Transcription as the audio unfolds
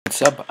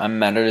what's up? I'm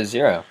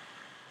Matter0,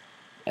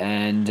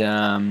 and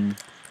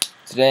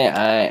today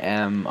I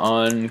am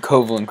on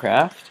Covalent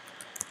Craft,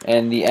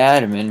 and the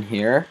admin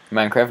here,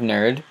 Minecraft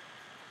Nerd,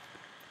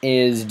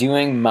 is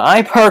doing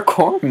my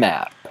parkour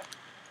map.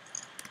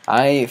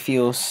 I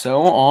feel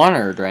so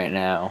honored right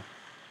now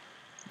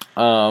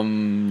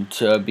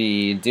to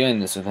be doing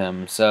this with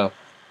him. So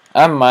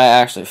I might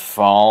actually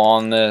fall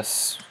on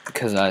this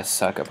because I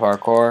suck at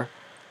parkour.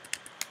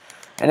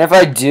 And if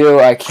I do,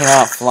 I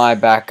cannot fly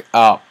back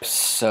up,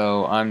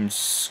 so I'm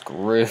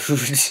screwed.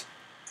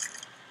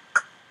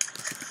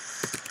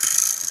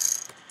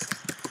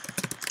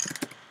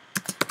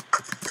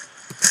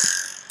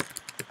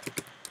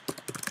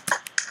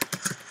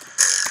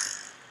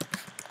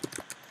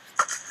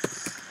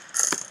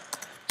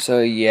 So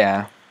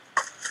yeah.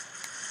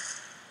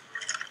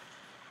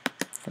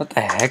 What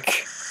the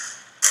heck?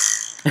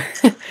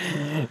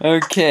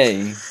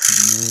 Okay.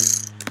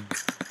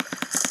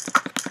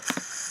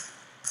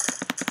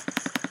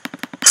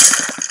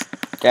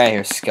 Get out of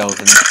here,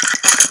 skeleton.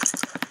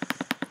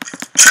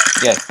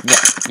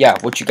 Yeah,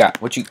 what you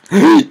got? What you...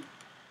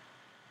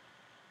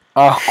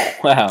 Oh,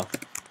 wow.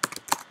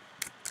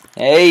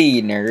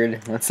 Hey,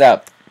 nerd. What's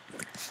up?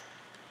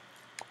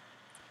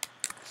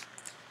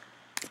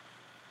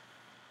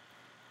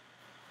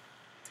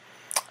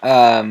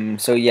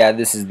 So yeah,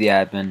 this is the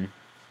admin,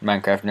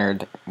 Minecraft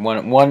Nerd.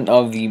 One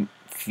of the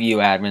few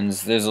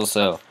admins. There's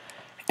also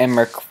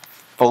Emmerich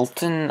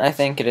Fulton, I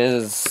think it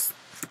is.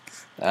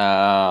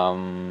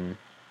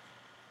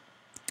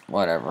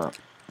 Whatever.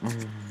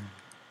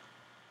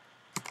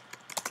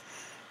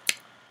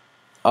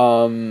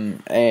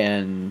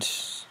 And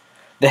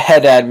the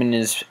head admin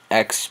is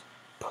XX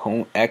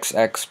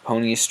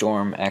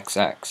Ponystorm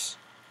XX.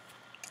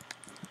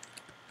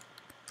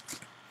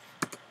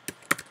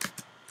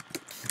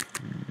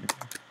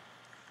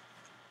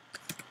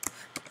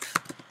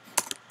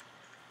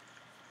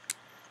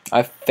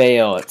 I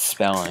fail at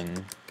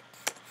spelling.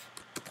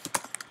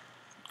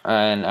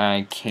 And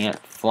I can't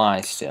fly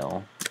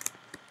still.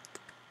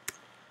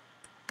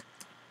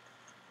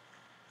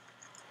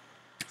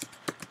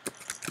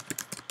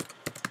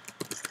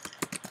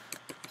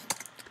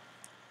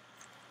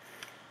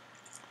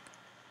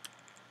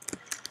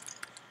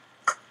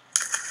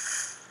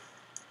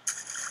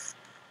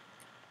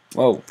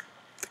 Whoa.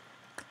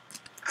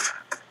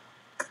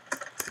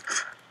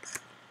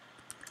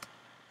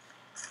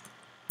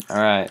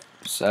 Alright,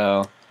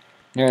 so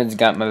Nerd's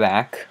got my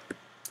back.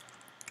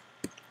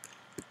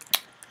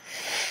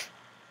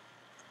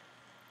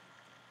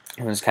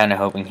 I was kind of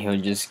hoping he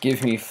would just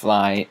give me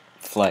flight,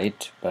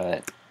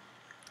 but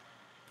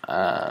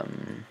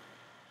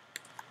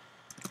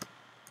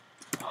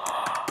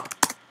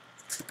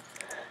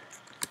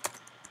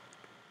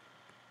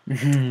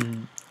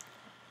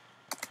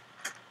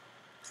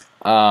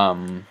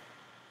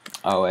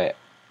oh wait,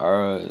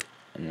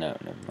 no,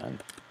 never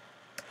mind.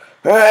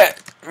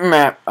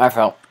 I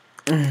fell.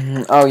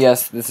 Oh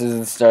yes, this is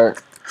the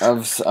start of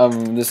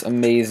this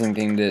amazing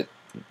thing that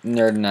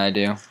Nerd and I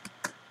do.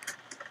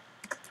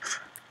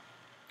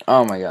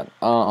 Oh my god.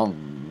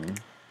 Alright,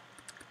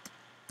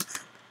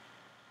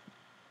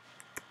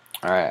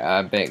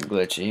 a bit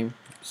glitchy.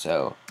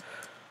 So,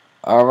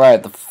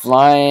 alright, the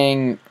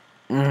flying.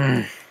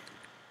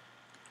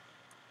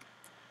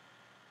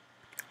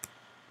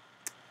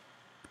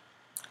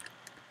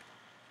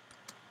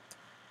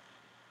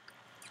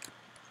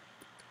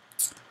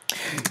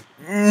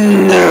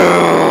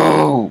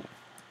 No!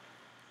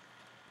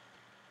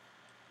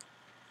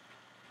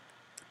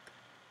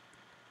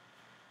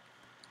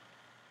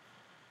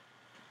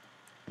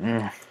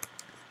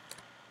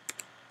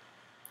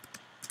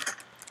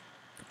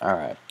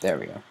 Alright, there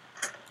we go.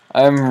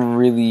 I'm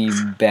really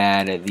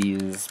bad at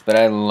these, but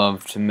I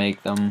love to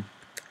make them.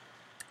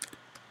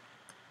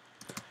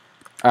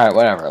 Alright,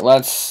 whatever.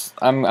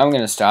 I'm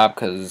gonna stop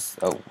because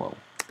whoa.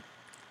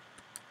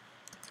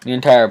 The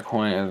entire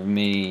point of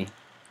me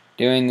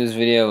doing this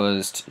video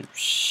was to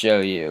show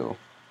you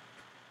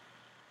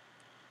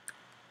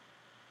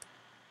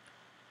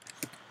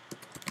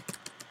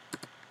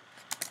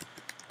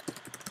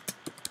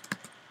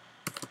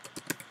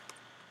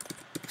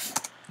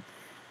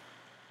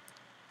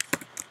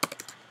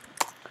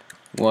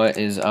what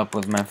is up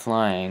with my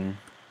flying.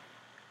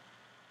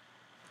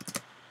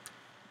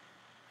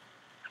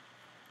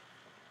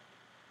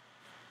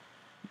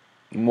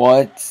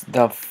 What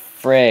the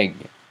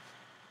frig?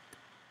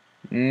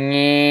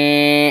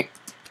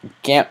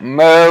 Can't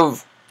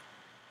move.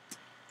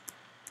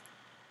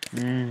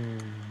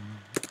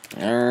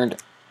 Nerd.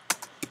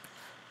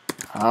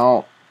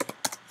 Oh.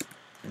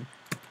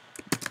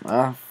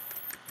 Oh,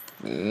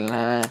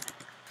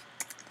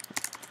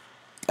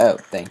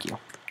 thank you.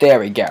 There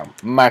we go.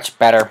 Much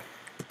better.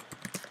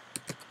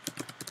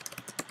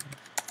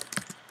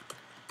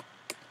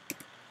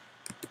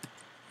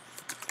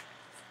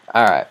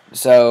 Alright,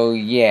 so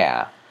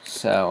yeah.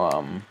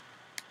 So,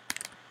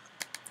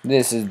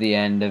 this is the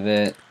end of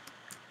it.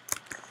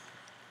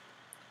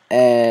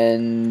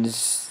 And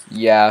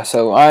yeah,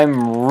 so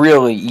I'm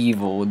really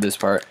evil with this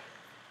part.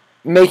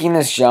 making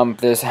this jump,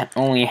 there's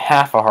only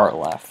half a heart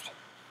left.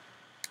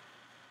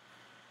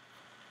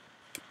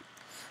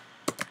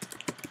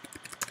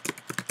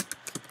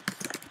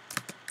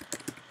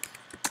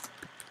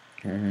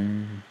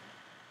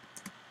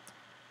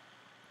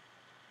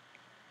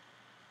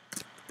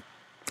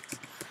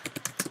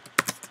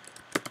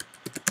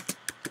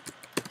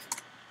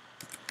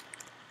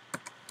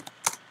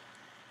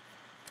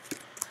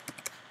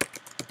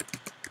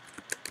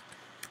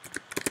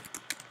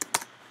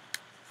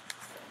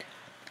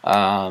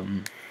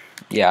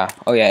 Yeah.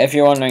 Oh yeah, if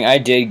you're wondering, I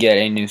did get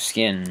a new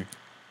skin.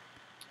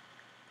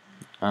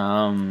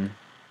 Parkour.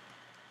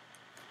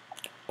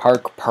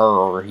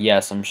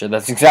 Yes, I'm sure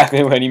that's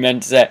exactly what he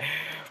meant to say.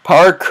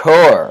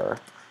 Parkour.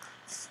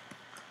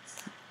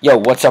 Yo,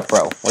 what's up,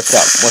 bro? What's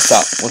up? What's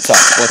up? What's up?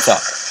 What's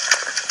up?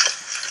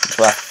 That's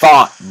what I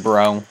thought,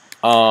 bro.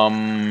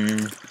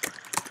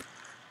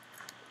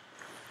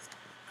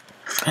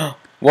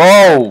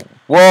 Whoa!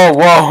 Whoa,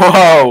 whoa,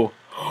 whoa!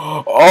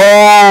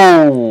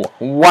 Oh!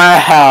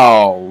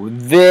 Wow!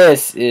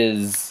 This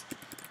is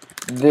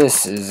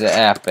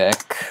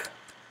epic.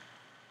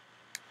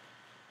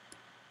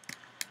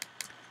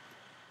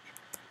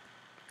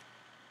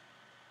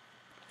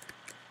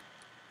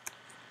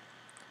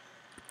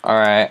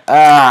 Alright.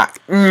 I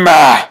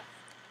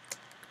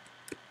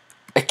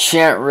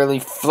can't really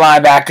fly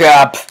back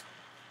up.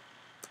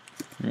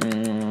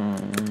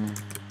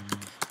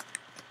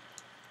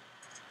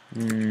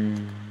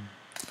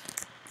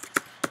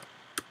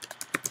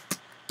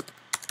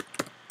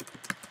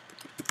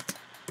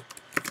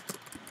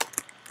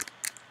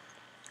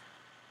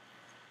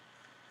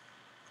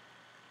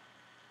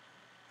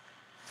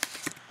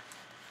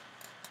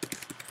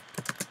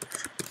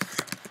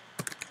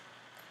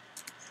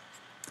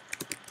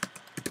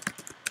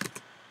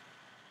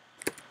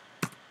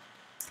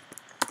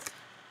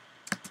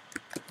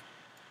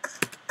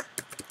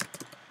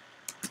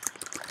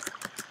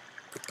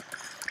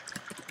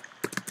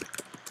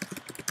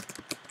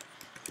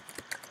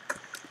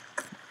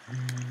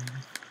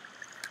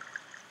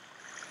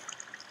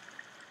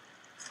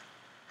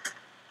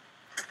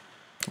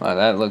 Wow,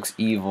 that looks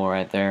evil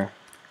right there.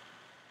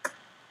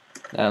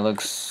 That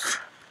looks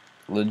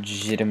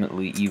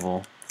legitimately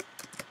evil.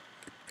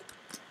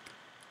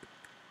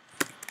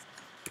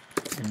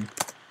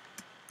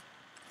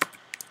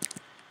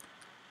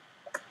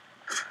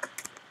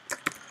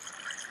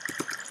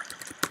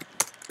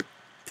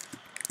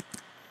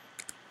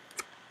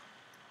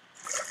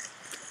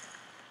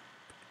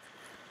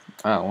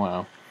 Oh,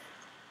 wow.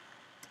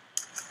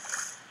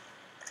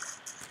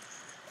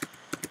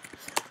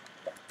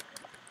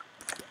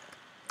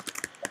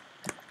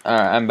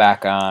 Alright, I'm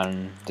back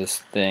on this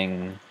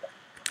thing.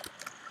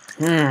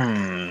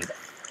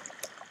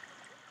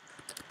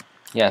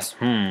 Yes,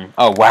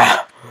 Oh,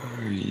 wow.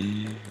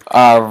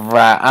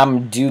 Alright, I'm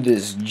gonna do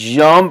this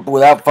jump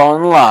without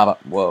falling in lava.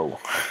 Whoa.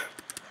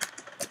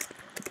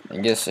 I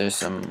guess there's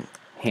some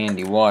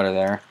handy water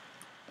there.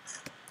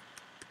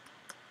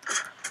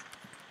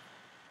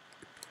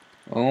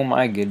 Oh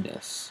my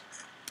goodness.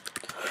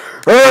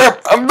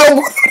 I'm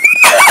no.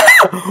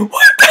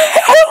 What the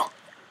hell?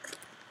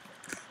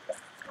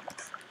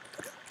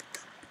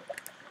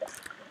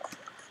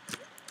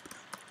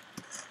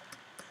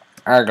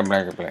 Arg.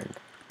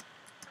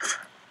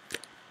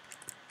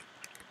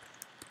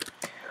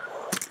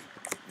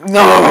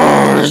 No.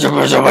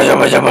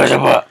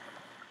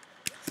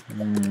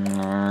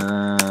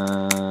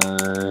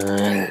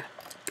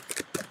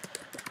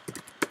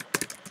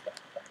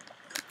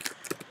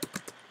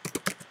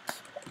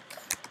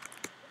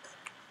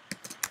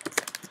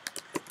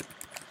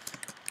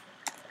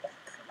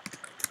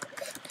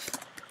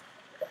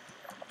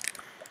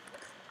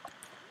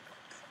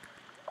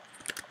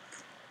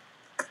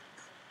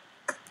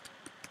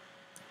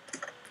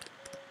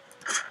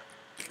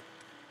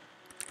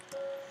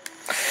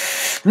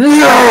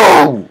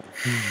 No!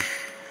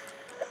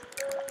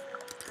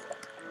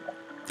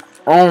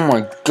 Oh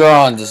my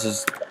god, this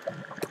is...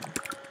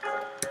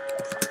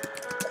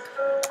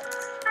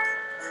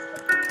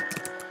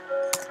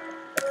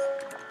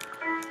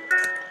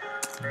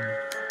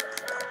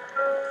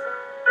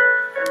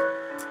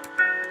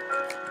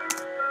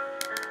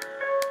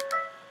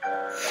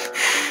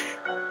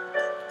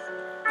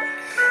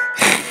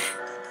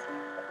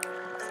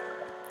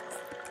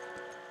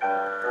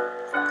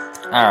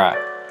 Alright.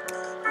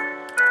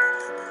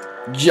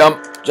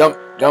 Jump. Nom,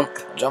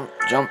 nom,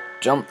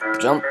 nom.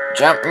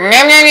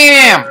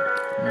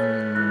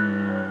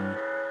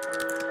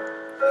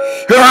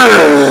 Oh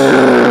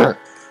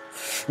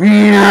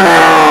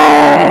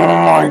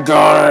my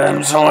god,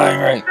 I'm so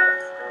angry.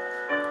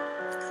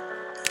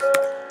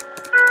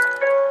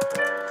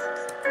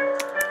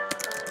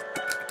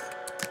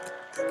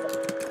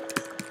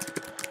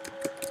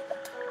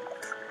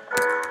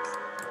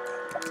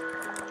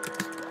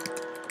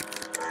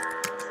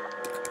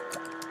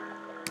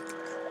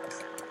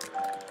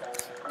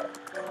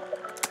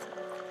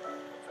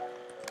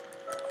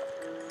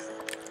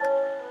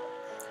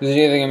 This is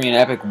either gonna be an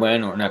epic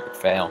win or an epic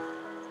fail.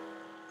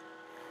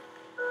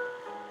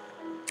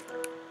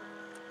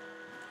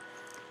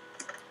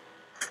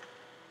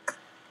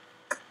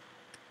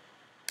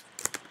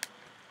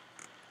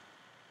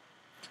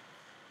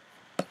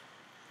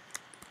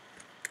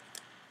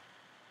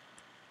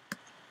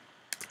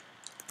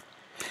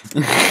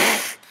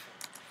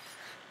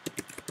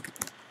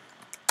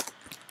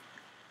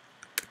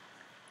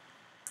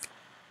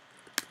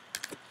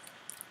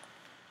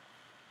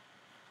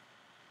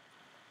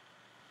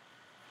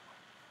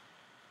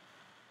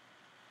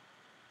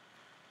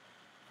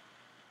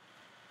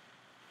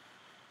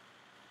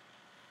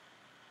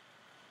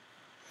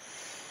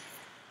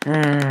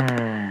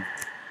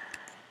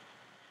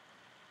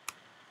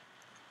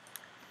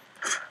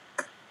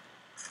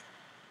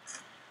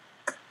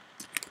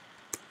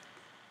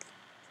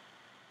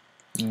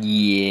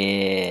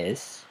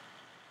 Yes.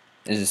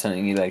 Is there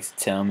something you'd like to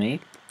tell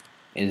me?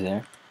 Is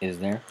there? Is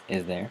there?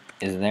 Is there?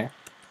 Is there?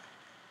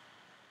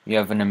 You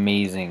have an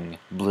amazing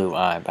blue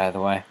eye, by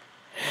the way.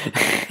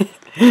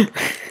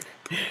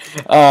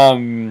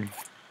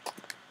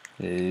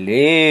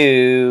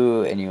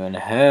 Hello? Anyone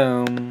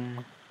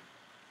home?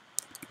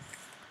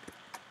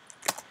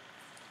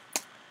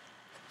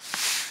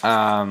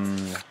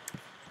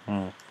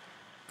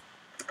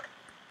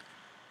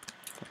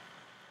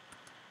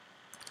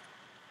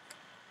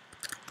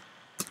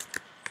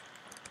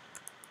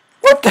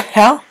 What the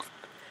hell?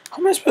 How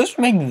am I supposed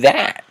to make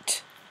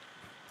that?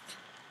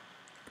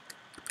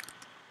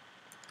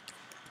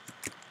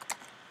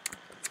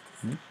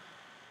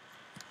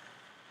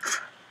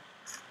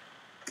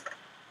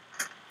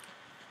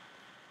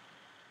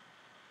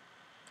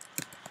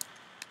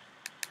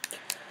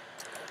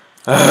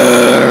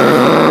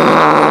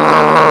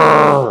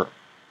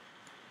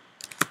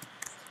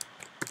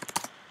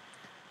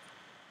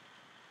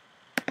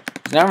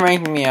 It's not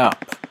ranking me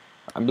up.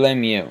 I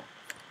blame you.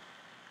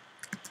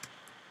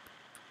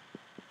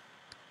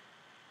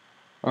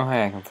 Oh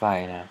hey, I can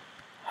fly now.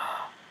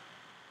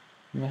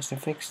 You must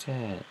have fixed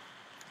it.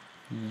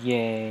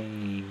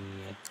 Yay.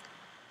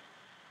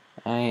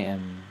 I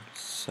am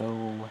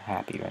so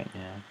happy right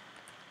now.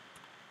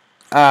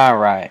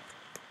 Alright.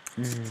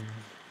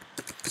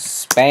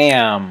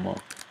 Spam.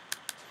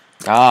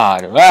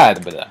 God.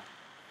 Alright,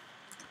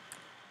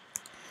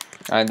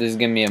 this is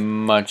gonna be a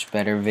much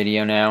better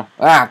video now.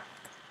 Ah!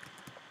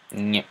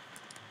 Yep.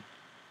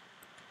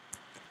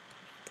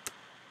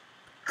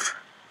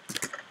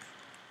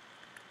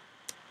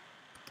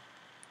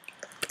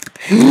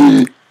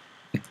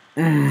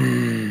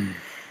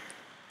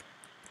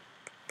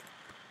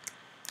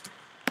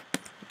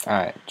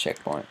 Alright,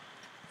 checkpoint.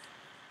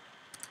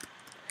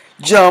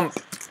 Jump!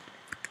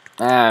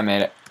 I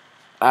made it.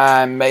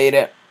 I made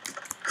it.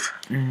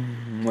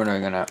 What are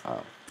we gonna...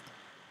 Oh.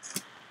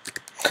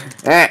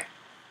 Ah!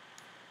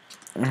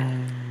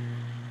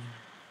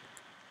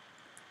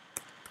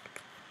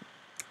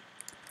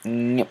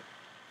 Yep.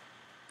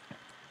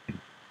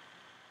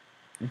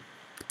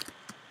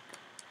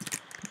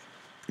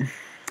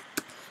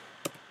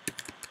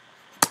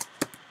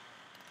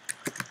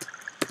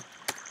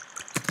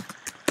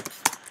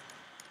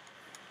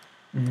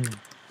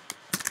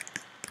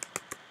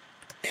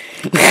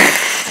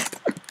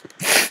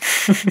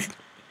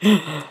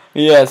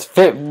 Yes,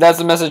 that's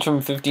a message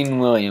from 15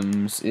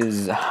 Williams.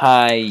 Is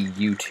hi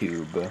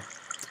YouTube.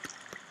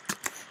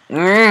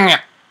 Oh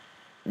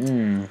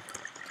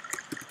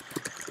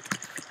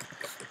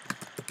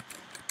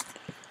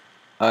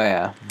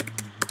yeah.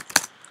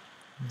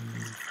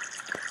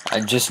 I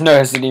just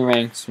noticed that he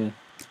ranks me.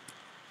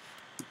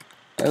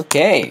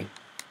 Okay.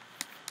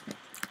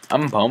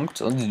 I'm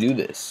pumped. Let's do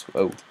this.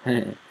 Whoa.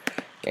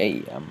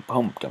 Okay, I'm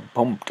pumped. I'm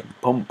pumped. I'm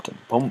pumped. I'm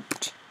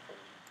pumped.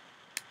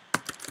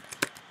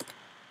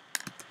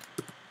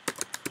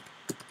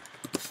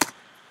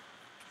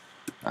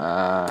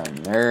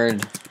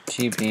 Nerd,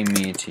 TP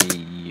me to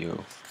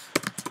you,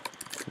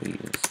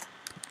 please.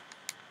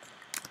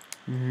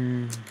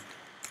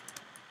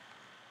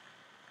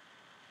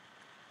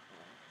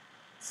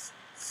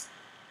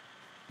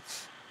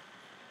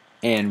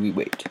 And we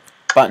wait.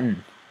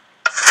 Button.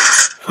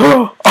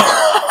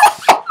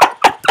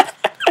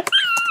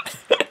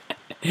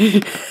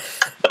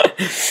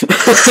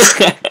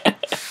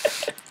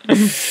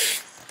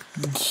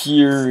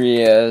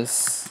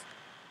 Curious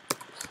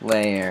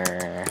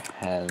player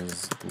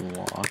has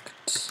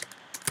locked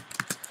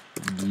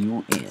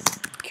you in.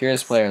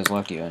 Curious player has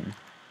locked you in.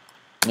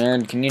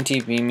 Nerd, can you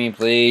TP me,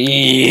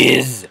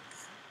 please?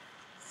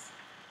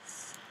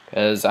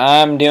 Because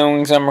I'm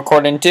doing some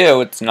recording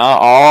too. It's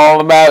not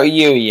all about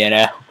you, you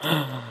know.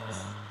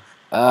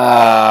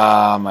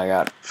 Oh my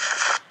god.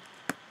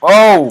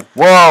 Oh,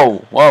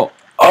 whoa, whoa.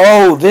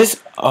 Oh,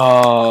 this,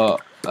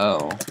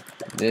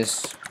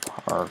 this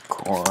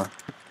parkour.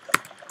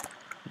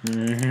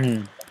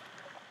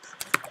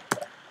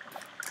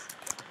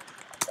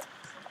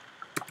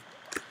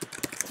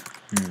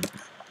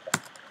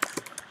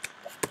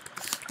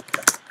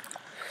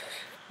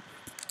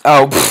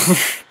 Oh,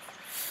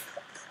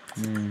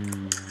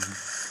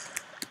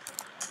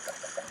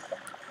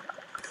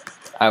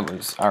 I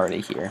was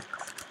already here.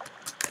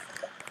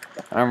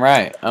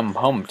 Alright, I'm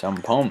pumped,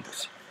 I'm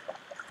pumped.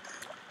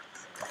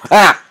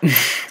 Ah!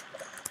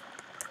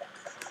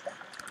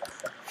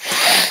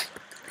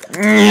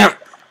 Yep.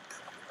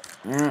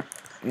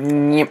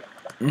 Yep.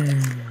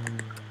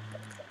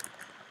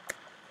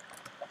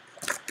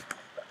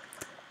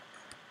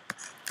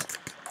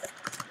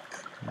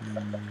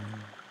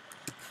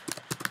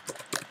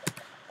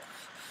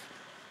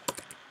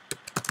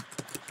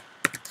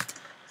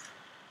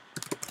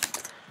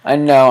 I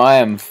know I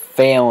am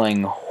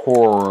failing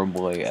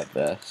horribly at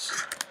this.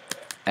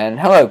 And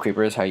hello,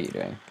 creepers. How you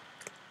doing?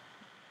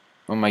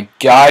 Oh my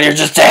god, you're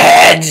just a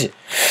head!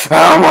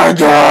 Oh my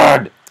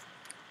god!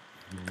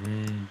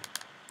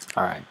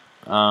 Alright.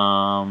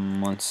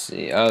 Let's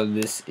see. Oh,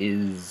 this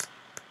is...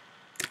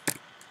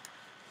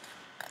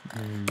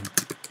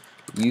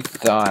 You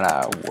thought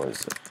I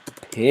was a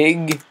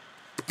pig?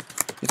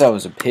 You thought I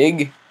was a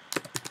pig?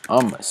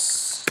 I'm a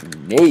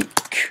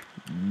snake,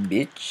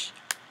 bitch.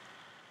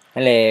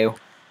 Hello.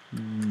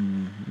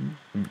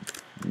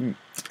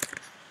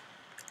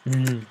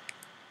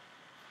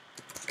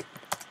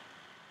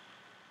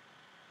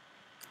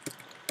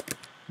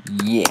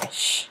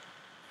 Yes.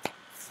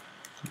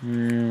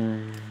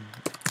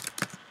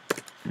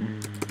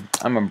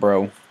 I'm a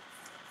bro.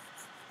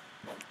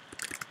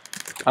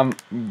 I'm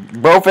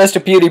Brofist to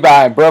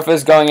PewDiePie.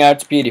 Brofist going out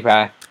to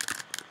PewDiePie.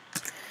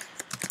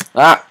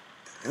 Ah.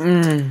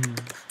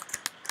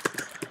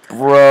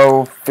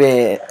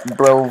 Brofist.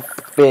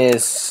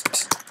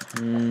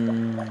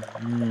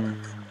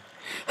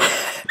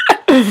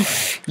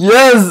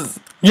 Yes!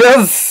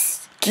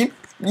 Yes!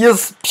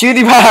 Yes,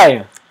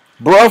 PewDiePie!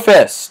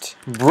 Brofist.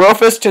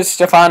 Brofist to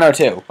Stefano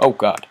too. Oh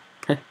god.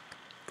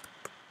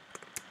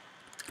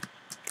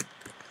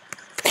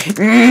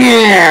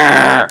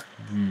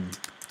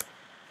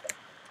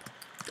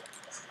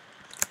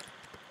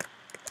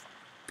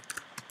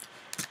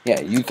 Yeah,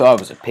 you thought I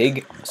was a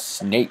pig? I'm a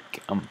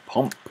snake. I'm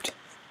pumped.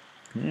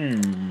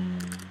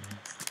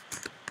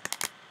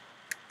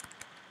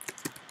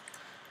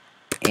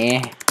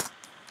 Eh.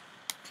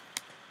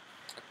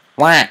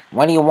 What?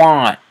 What do you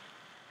want?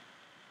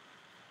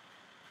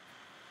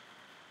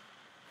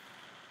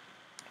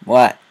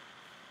 What?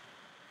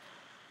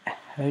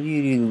 How do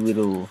you do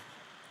little...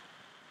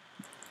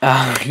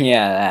 Oh,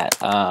 yeah, that,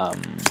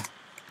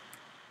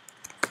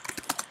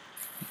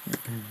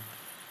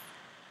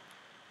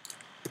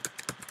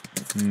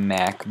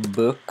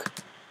 MacBook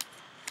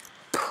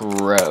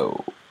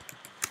Pro.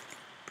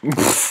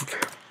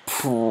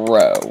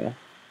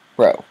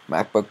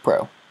 MacBook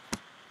Pro.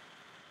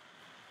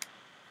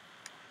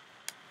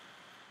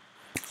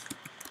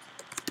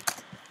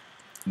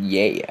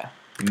 Yeah.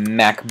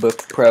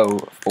 MacBook Pro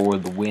for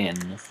the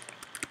win.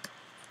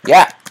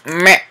 Yeah.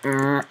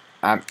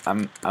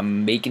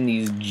 I'm making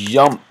these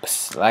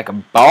jumps like a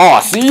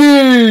boss.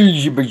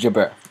 Jibber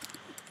jibber.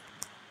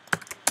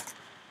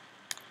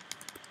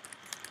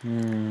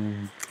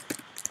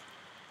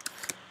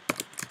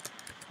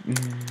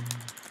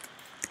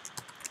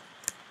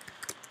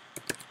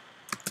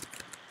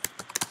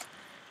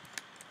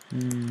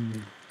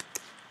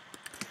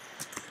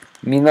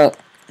 Me no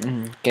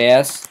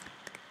guess.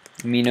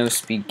 Me no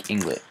speak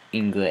English.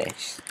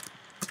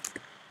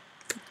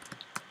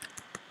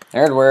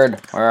 Nerd word,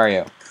 where are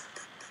you?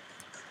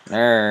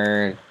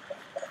 Nerd.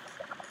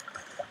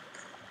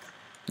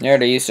 Nerd,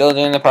 are you still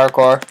doing the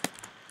parkour?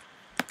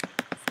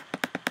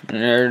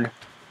 Nerd.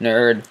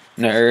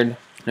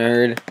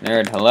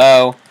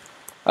 Hello?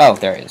 Oh,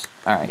 there he is.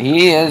 Alright,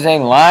 he is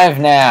alive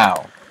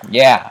now.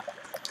 Yeah.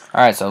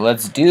 Alright, so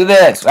let's do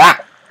this.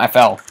 Ah! I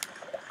fell.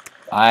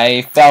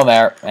 I fell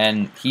there,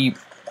 and he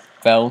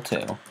fell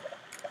too.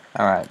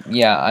 Alright,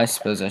 yeah, I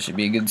suppose I should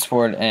be a good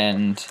sport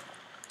and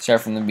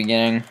start from the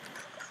beginning.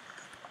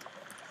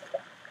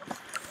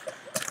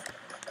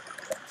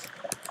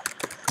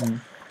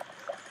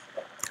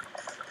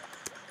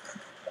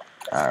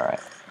 Alright.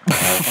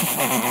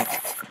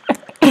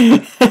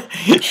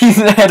 He's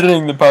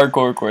editing the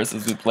parkour course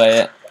as we play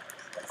it.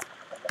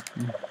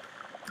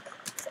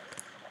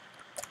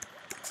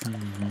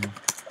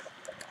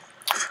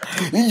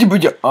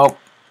 Oh.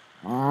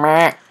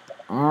 Alright.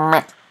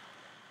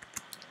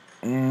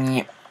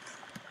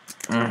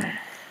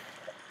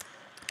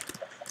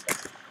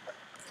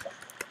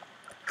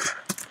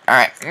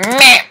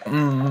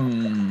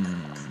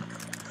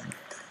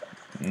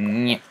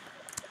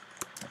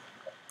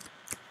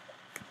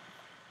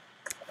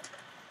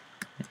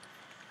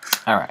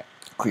 Alright.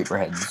 Creeper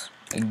heads.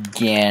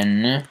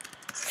 Again.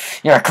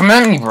 Yeah, come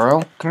at me,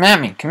 bro. Come at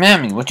me.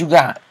 What you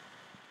got?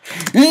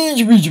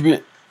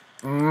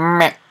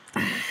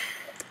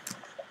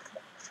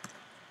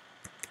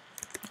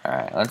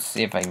 Alright, let's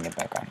see if I can get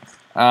back on here.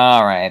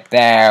 Alright,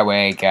 there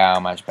we go.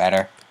 Much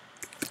better.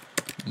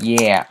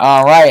 Yeah,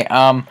 alright,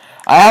 I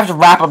have to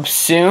wrap up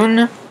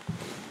soon.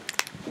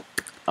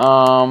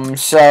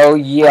 So,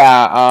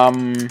 yeah,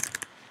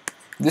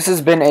 this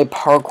has been a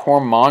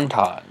parkour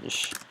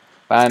montage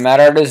by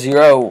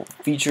Matter0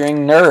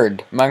 featuring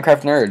Nerd,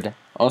 Minecraft Nerd,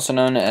 also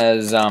known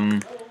as,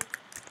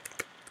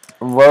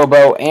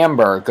 Robo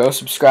Amber. Go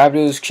subscribe to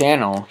his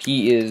channel.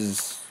 He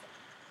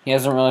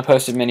hasn't really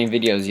posted many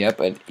videos yet,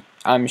 but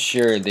I'm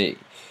sure that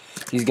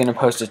he's gonna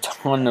post a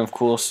ton of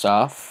cool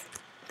stuff.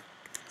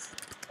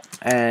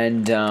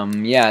 And,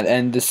 yeah,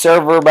 and the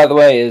server, by the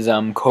way, is,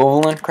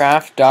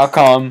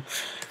 covalentcraft.com.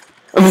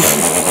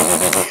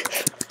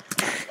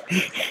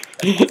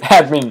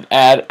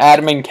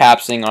 admin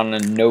capsing on a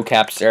no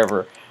cap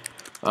server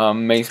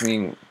makes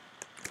me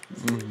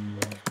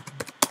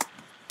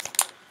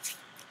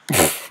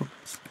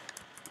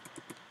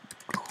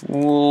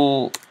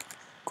cool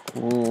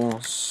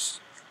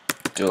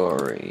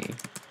story.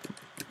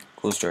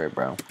 Cool story,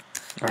 bro.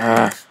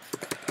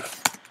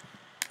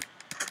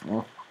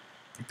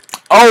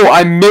 Oh,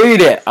 I made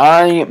it!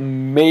 I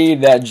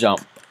made that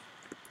jump.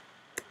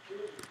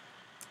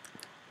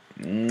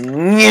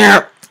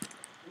 No!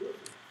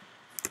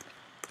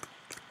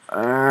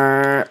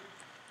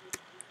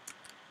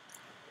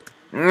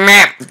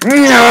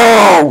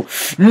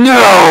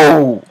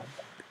 No!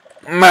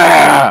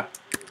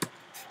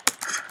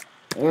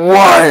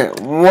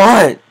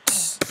 What?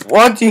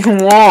 What do you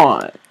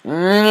want?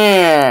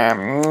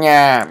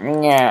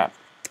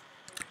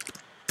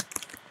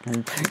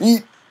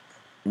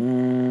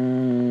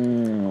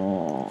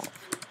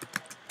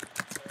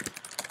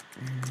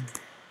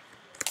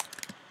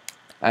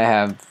 I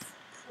have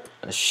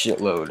a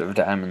shitload of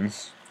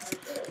diamonds.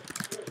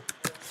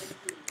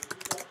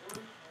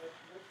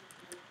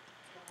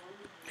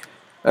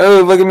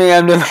 Oh, look at me,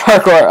 I'm doing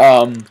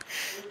parkour.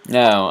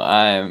 No,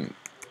 I'm...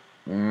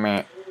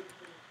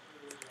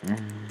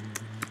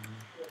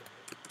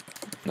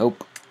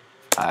 Nope.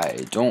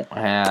 I don't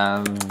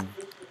have...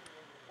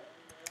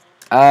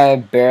 I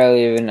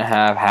barely even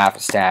have half a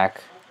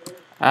stack.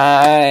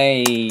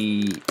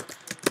 I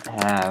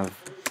have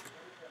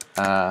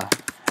a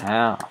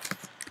half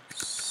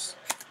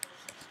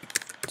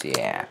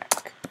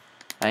stack.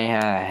 I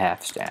have a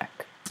half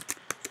stack.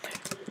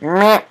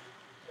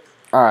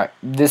 Alright,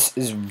 this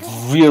is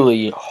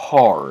really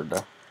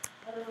hard.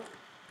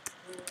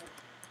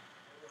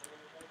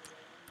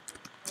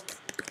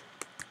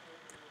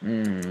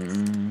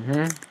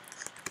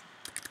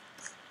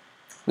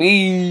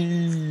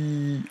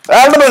 Whee!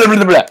 Wow,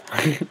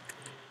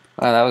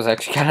 that was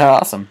actually kind of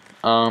awesome.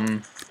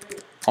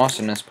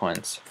 Awesomeness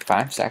points.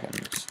 5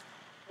 seconds.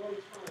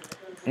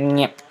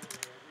 Yep.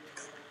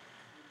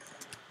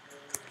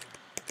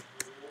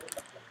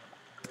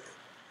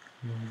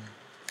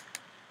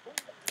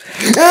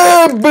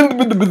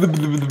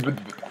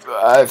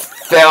 I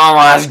fell on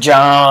last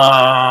jump.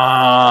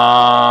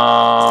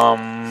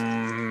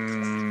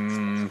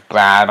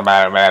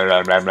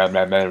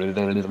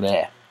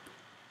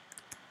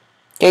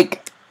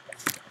 Cake.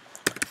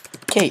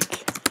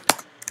 Cake.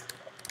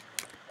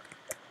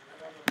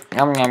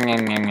 Yum yum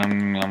yum yum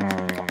yum yum yum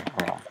yum.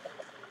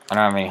 I don't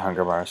have any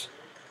hunger bars.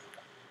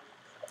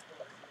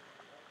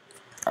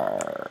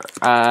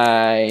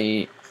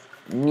 I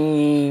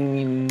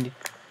need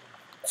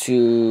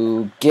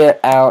to get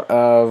out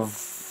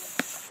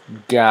of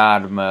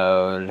God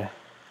mode.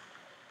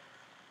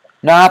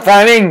 Not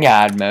that I'm in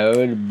God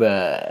mode,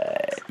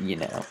 but you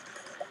know.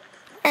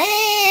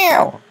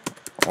 Ow!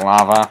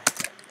 Lava.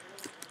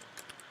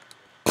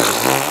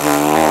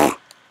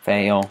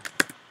 Fail.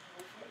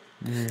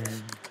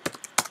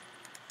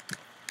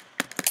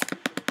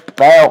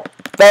 Fail.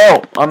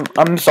 Fail.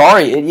 I'm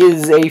sorry. It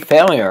is a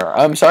failure.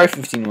 I'm sorry,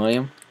 15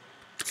 William.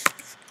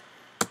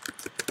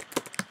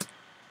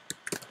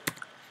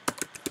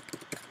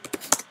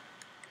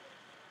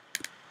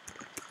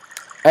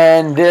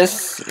 And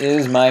this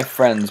is my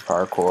friend's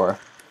parkour.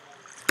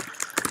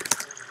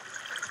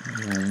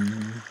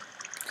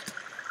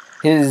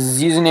 His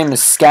username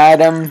is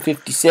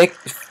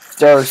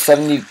Skydom56 or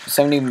 73.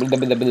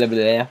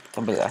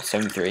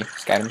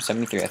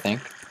 Skydom73, I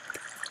think.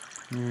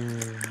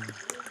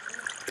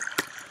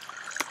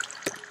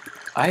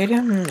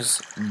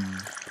 Items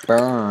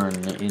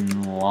burn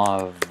in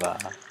lava.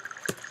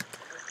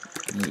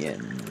 You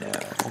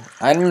know.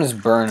 Items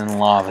burn in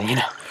lava, you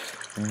know.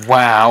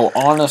 Wow,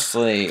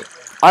 honestly,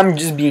 I'm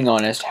just being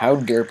honest. How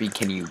derpy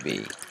can you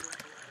be?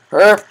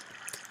 Herp.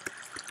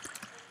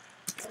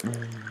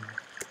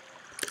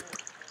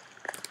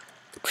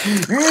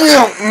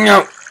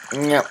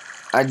 No.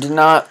 I did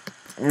not.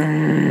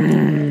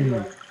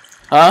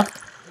 Huh?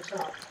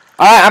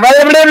 I'm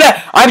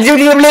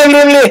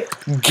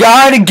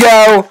gotta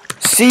go.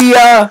 See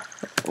ya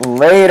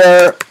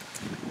later.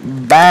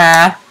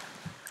 Bye.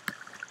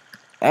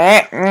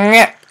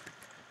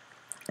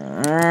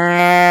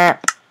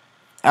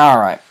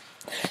 Alright.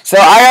 So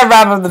I gotta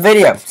wrap up the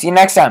video. See you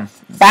next time.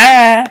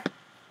 Bye.